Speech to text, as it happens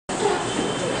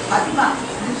Fatima,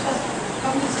 this one,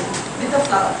 come this way, with the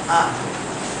flower.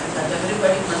 And that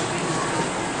everybody must be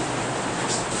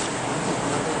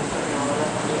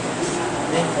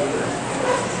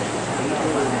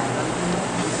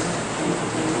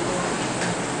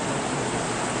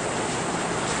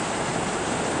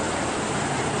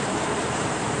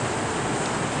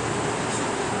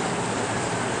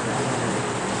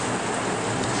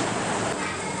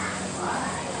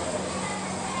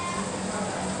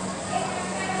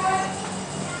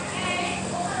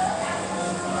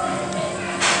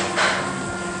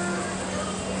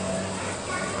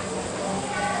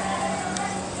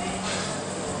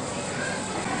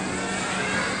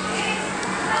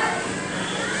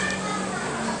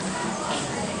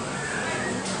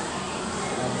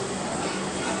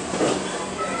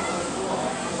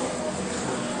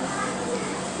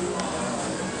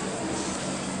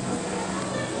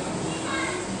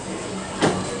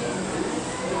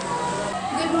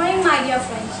Good morning, my dear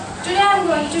friends. Today I am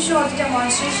going to show the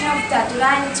demonstration of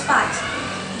Datura and its parts.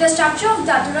 The structure of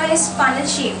Datura is funnel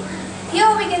shape. Here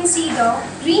we can see the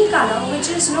green color, which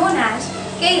is known as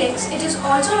calyx. It is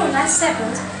also known as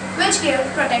sepals, which give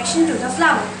protection to the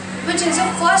flower, which is the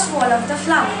first wall of the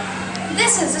flower.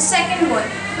 This is the second wall,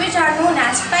 which are known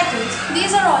as petals.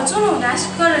 These are also known as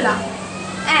corolla.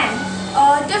 And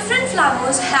different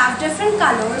flowers have different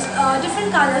colors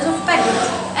of petals,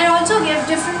 and also give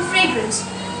different fragrance.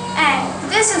 And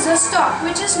this is a stalk,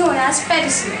 which is known as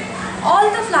pedicel. All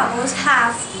the flowers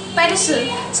have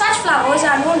pedicel. Such flowers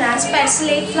are known as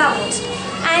pedicellate flowers.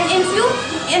 And in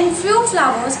few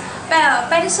flowers,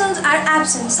 pedicels are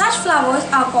absent. Such flowers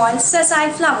are called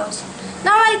sessile flowers.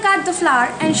 Now I'll cut the flower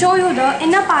and show you the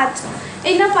inner parts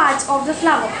of the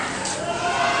flower.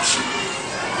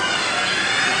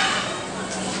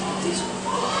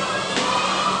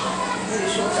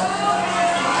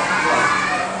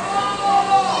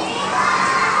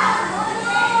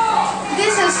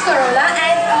 This is corolla,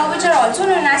 and which are also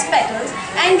known as petals,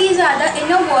 and these are the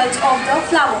inner walls of the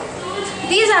flower.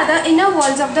 These are the inner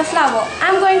walls of the flower. I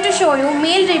am going to show you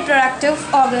male reproductive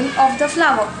organ of the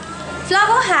flower.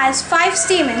 Flower has 5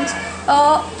 stamens.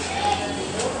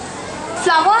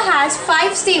 Flower has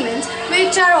 5 stamens,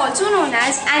 which are also known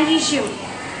as androecium,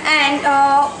 and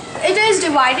it is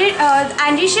divided.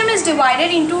 Androecium is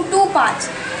divided into 2 parts.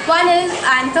 One is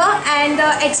anther, and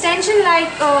the extension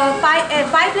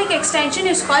pipe-like extension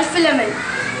is called filament.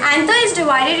 Anther is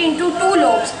divided into 2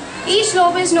 lobes. Each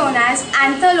lobe is known as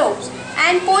anther lobes,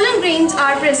 and pollen grains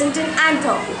are present in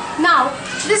anther. Now,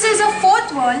 this is a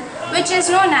 4th wall, which is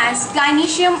known as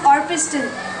gynoecium or pistil.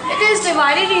 It is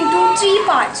divided into 3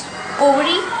 parts: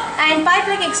 ovary and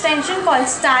pipe-like extension called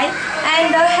style,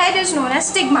 and the head is known as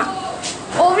stigma.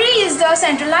 Ovary is the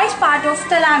centralized part of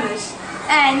thalamus,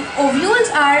 and ovules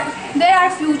there are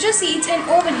future seeds in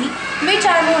ovary, which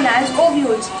are known as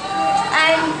ovules,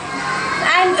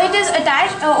 and it is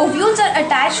attached. Ovules are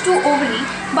attached to ovary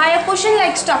by a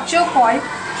cushion-like structure called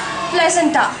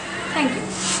placenta. Thank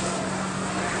you.